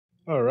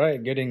All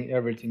right, getting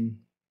everything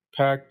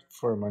packed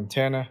for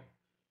Montana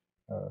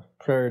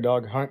prairie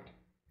dog hunt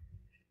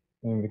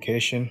and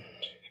vacation.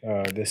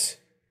 This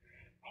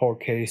whole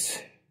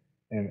case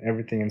and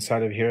everything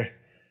inside of here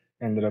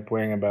ended up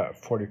weighing about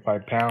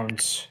 45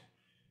 pounds.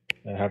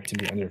 I have to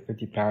be under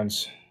 50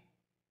 pounds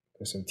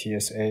because of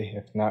TSA.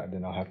 If not,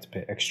 then I'll have to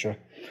pay extra.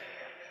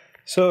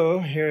 So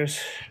here's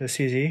the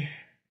CZ.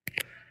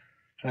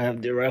 I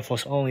have the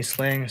rifles only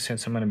sling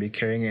since I'm going to be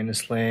carrying it in the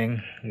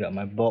sling. I got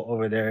my bolt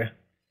over there.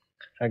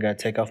 I got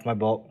to take off my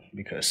bolt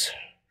because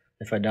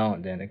if I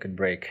don't, then it could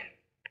break.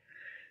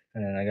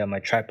 And then I got my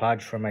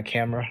tripod for my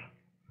camera.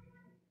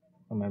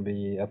 I'm going to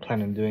be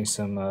planning on doing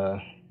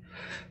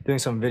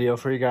some video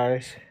for you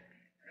guys.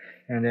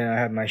 And then I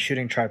have my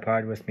shooting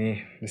tripod with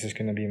me. This is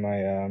going to be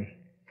my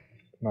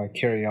my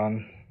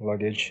carry-on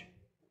luggage.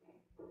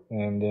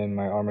 And then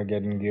my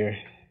Armageddon gear,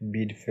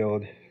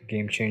 bead-filled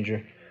game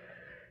changer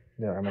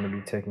that I'm going to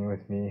be taking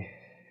with me,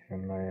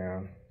 and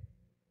my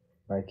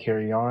my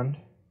carry-on.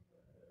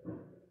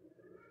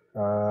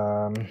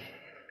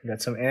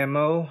 Got some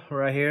ammo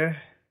right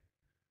here,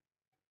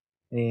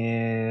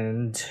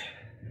 and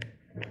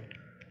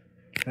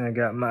I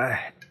got my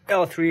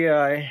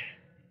L3I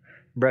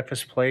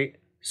breakfast plate,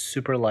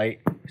 super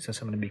light,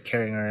 since I'm going to be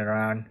carrying it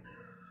around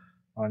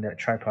on that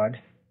tripod.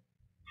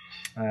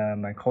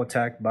 My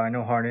Kotak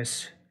bino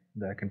harness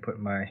that I can put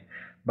my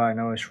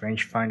binos,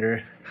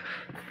 rangefinder,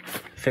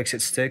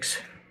 fix-it sticks.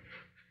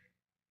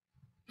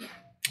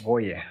 Oh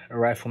yeah, a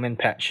rifleman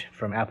patch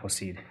from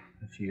Appleseed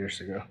a few years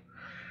ago.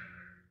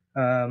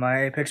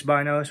 My Apex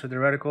binos with the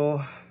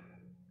reticle,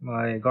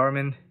 my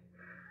Garmin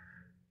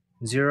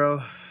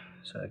Zero,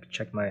 so I can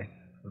check my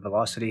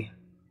velocity,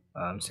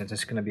 since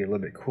it's going to be a little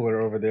bit cooler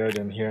over there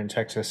than here in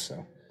Texas,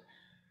 so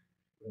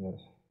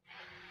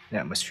the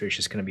atmosphere is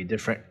just going to be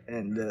different.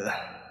 And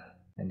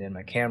then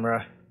my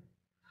camera.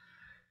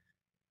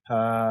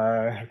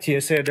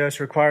 TSA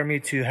does require me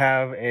to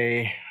have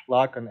a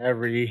lock on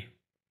every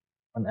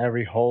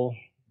hole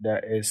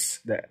that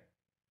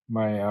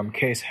my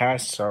case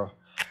has. So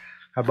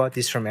I bought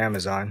these from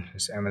Amazon.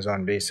 It's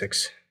Amazon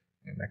Basics,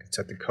 and I can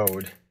set the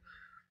code,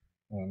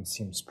 and it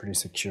seems pretty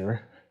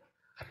secure.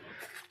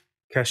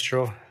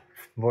 Kestrel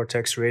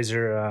Vortex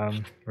Razor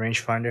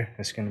rangefinder.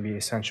 That's going to be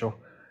essential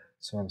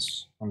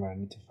since I'm going to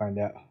need to find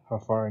out how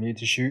far I need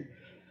to shoot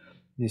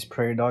these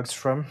prairie dogs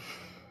from.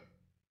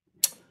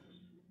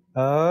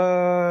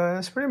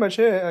 That's pretty much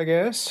it, I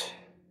guess.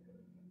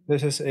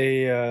 This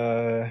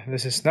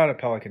is not a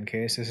Pelican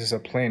case. This is a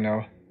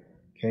Plano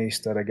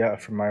case that I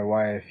got from my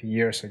wife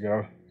years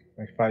ago,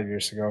 like 5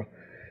 years ago.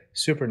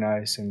 Super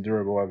nice and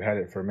durable. I've had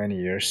it for many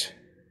years.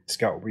 It's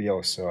got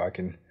wheels, so I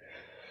can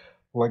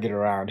lug it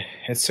around.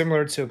 It's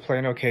similar to a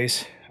Plano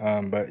case,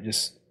 but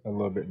just a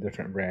little bit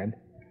different brand.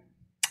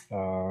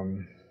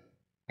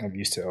 I've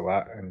used it a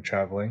lot in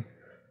traveling,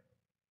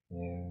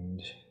 and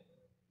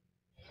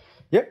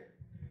yep,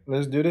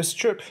 let's do this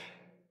trip.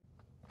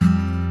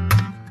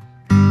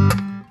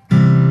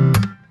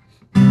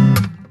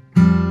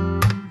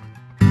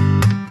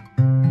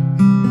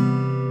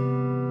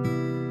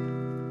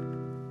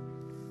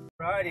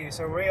 Alrighty,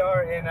 so we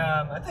are in,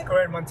 I think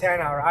we're in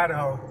Montana or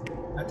Idaho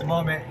at the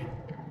moment.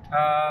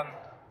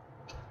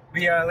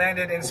 We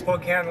landed in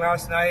Spokane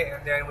last night,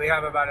 and then we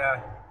have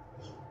about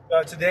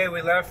today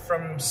we left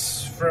from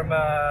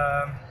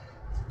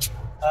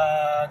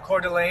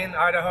Coeur d'Alene,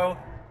 Idaho,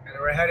 and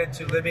we're headed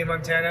to Libby,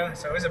 Montana.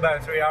 So it's about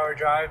a 3-hour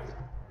drive.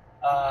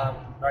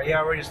 But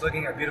yeah, we're just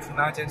looking at beautiful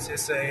mountains.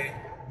 It's a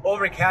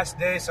overcast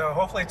day, so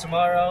hopefully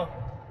tomorrow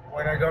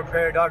when I go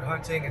prairie dog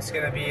hunting, it's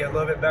gonna be a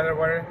little bit better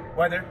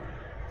weather.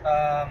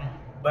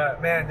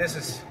 But man, this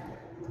is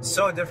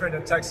so different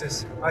than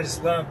Texas. I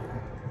just love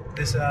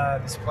this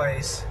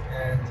place,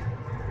 and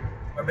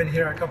I've been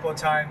here a couple of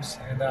times,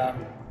 and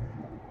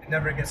it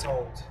never gets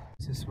old.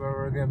 This is where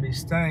we're gonna be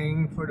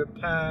staying for the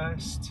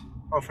next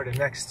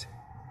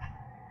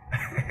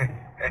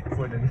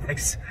for the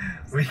next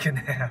week and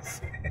a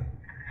half.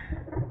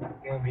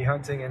 We're gonna be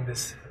hunting in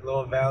this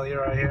little valley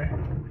right here.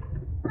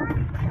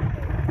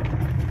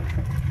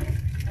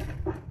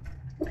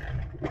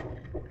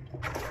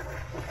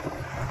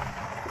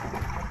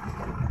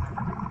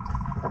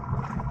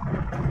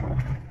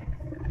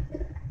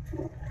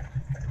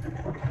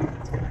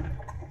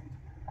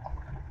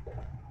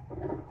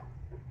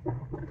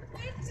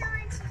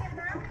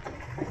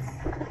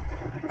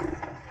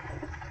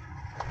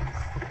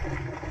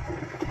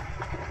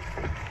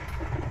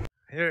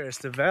 Here is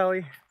the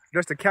valley.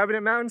 There's the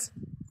Cabinet Mountains.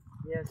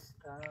 Yes.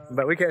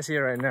 But we can't see it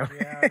right now.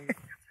 Yeah.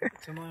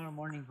 Tomorrow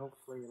morning,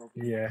 hopefully it'll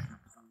be. Yeah.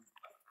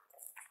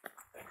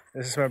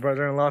 This is my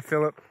brother-in-law,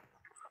 Philip.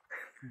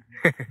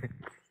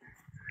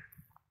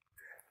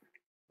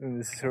 And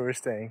this is where we're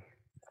staying.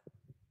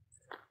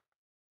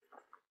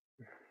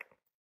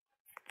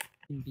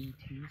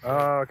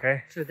 Oh,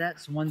 okay. So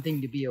that's one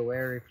thing to be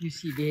aware. If you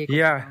see vehicles,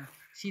 yeah.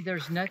 See,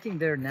 there's nothing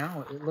there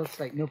now. It looks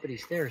like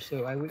nobody's there,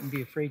 so I wouldn't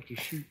be afraid to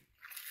shoot.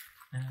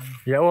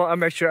 Yeah, well, I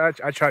make sure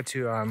I try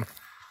to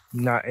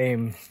not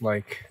aim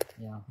like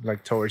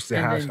towards the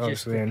house,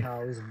 obviously. And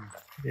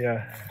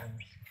Yeah.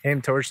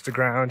 Aim towards the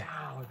ground.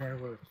 Wow, there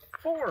were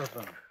 4 of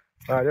them.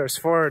 There's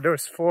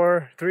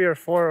 3 or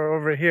 4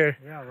 over here.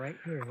 Yeah, right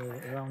here,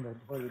 around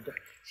the.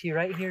 See,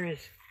 right here is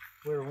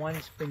where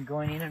one's been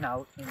going in and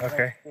out. And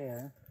Okay. Right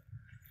there.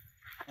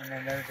 And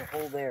then there's a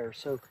hole there.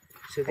 So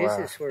this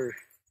is where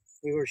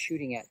we were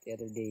shooting at the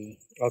other day.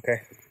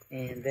 Okay.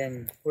 And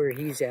then where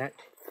he's at,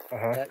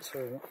 that's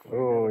where.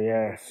 Oh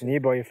yeah,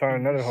 Nebo, you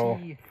found another hole.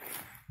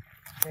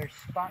 There's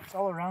spots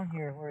all around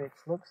here where it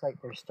looks like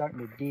they're starting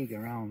to dig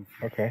around.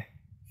 Okay.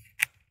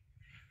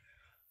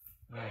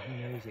 Yeah,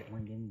 he knows it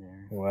went in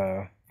there.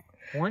 Wow.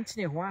 Once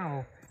in a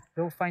while,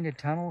 they'll find a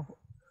tunnel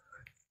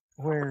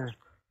where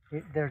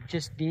they're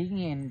just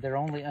digging and they're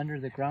only under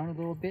the ground a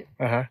little bit,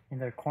 and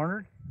they're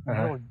cornered. And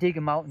they'll dig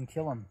them out and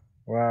kill them.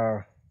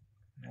 Wow.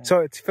 So,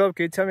 it's Philip.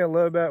 Can you tell me a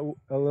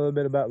little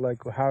bit about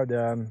like how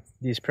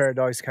these prairie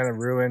dogs kind of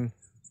ruin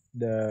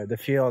the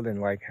field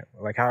and like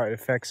how it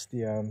affects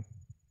the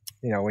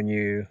when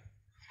you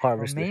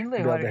harvest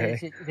mainly what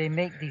it is, they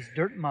make these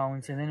dirt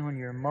mounds, and then when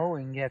you're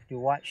mowing, you have to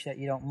watch that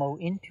you don't mow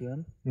into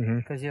them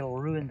because it'll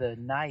ruin the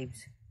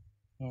knives.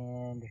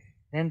 And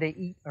then they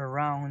eat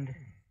around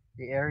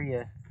the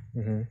area,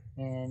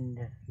 and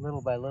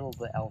little by little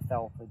the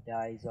alfalfa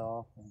dies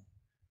off.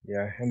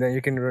 Yeah, and then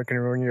you can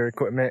ruin your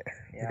equipment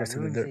because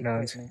of the dirt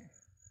mounds.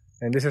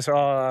 And this is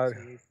all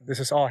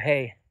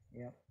hay.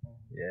 Yep.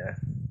 Yeah.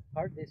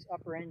 This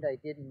upper end I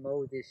didn't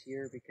mow this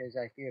year because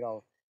I figured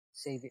I'll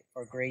save it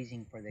for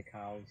grazing for the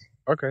cows.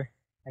 Okay.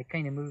 I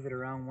kind of move it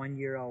around. One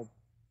year I'll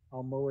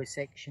mow a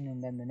section,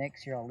 and then the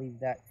next year I'll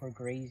leave that for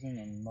grazing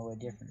and mow a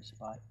different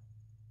spot.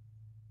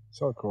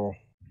 So cool.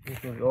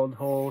 These old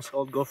holes,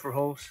 old gopher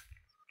holes.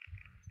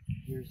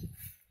 There's a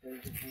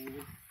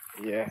hole.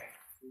 Yeah.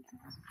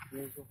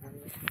 There's a hole.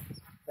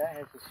 That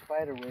has a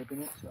spider web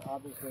in it, so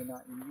obviously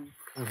not easy.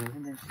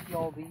 And then see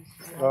all these?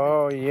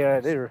 Oh yeah,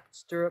 they're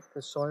stir up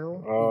the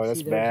soil. Oh,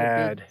 that's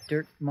bad. A big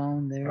dirt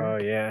mound there. Oh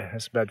yeah,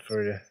 that's bad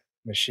for the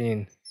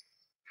machine.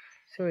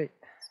 So it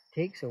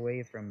takes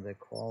away from the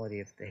quality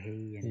of the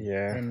hay, and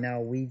and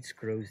now weeds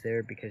grows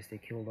there because they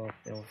killed off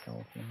the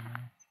alfalfa.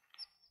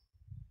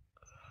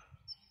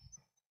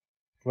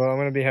 Well, I'm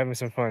gonna be having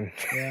some fun.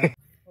 Yeah.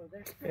 Well,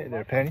 Hey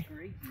there, Penny.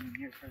 Grazing in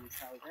here for the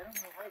cows. I don't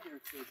know why they're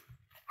so.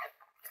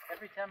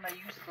 Every time I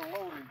use the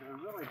loader, they're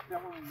really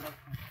bellowing up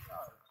from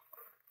cows.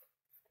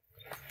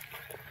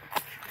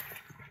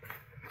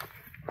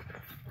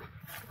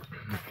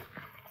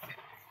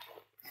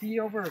 See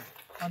over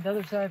on the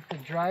other side of the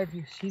drive,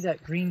 you see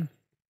that green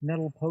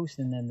metal post,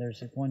 and then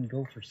there's one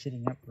gopher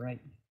sitting upright.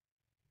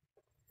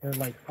 They're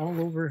like all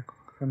over,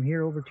 from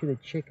here over to the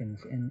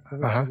chickens, and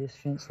over to this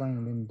fence line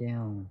and then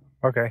down.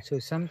 Okay. So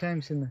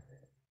sometimes in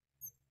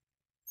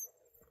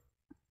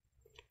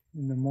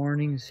the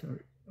mornings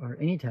or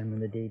any time in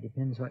the day,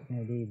 depends what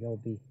kind of day, they'll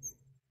be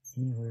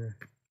anywhere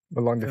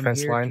along the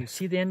fence line.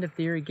 See the end of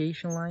the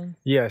irrigation line?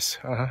 Yes.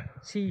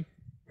 See,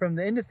 from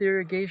the end of the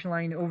irrigation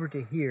line over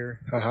to here,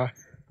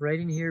 right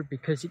in here,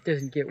 because it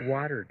doesn't get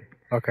watered.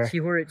 Okay. See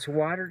where it's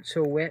watered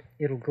so wet,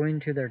 it'll go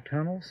into their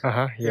tunnels?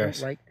 Yes. They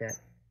don't like that.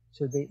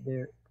 So they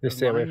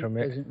stay away from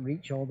it. Doesn't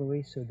reach all the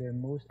way, so they're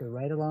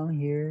right along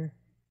here.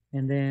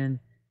 And then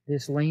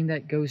this lane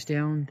that goes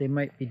down, they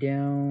might be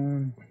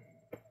down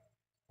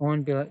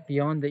on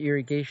beyond the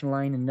irrigation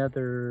line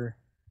another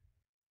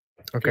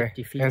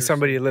 50 feet. And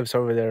somebody lives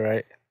over there,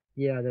 right?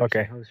 Yeah, there's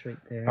a house right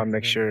there. I'll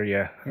make sure,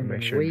 I'll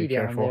make sure to be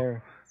careful. Down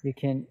there, you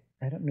can,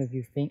 I don't know if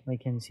you faintly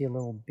can see a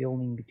little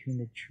building between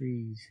the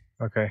trees.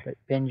 Okay. But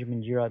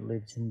Benjamin Girard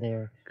lives in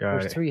there.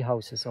 There's 3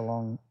 houses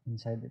along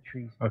inside the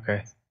trees.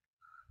 Okay.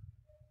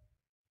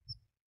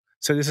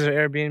 So this is an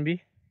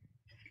Airbnb?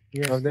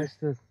 Yes,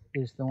 this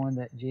is the one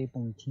that Jape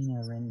and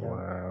Tina rented out.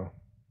 Wow.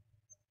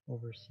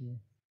 Oversee.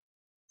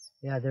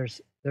 Yeah,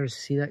 there's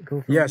see that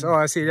gopher? Yes,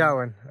 I see that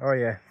one. Oh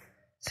yeah.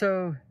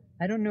 So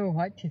I don't know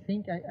what to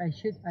think.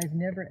 I've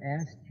never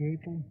asked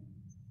Jape.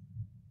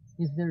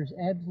 If there's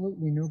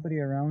absolutely nobody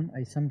around,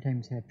 I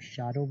sometimes have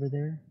shot over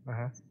there.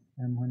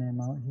 When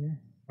I'm out here.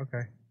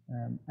 Okay.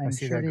 I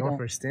see that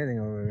gopher standing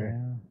over there.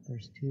 Yeah,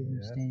 there's 2 of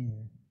them standing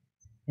there.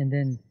 And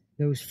then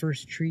those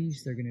first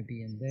trees, they're going to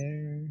be in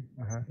there.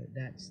 But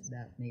that's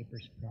that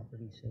neighbor's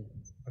property, so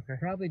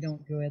probably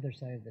don't go other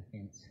side of the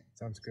fence.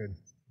 Sounds good.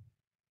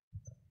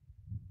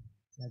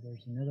 Yeah,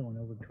 there's another one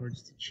over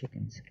towards the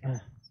chickens.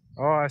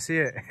 Oh, I see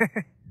it.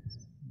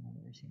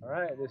 All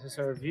right, this is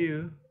our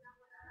view.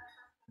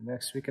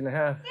 Next week and a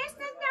half.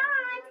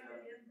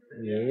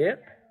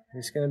 Yep,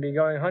 he's going to be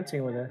going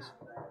hunting with us.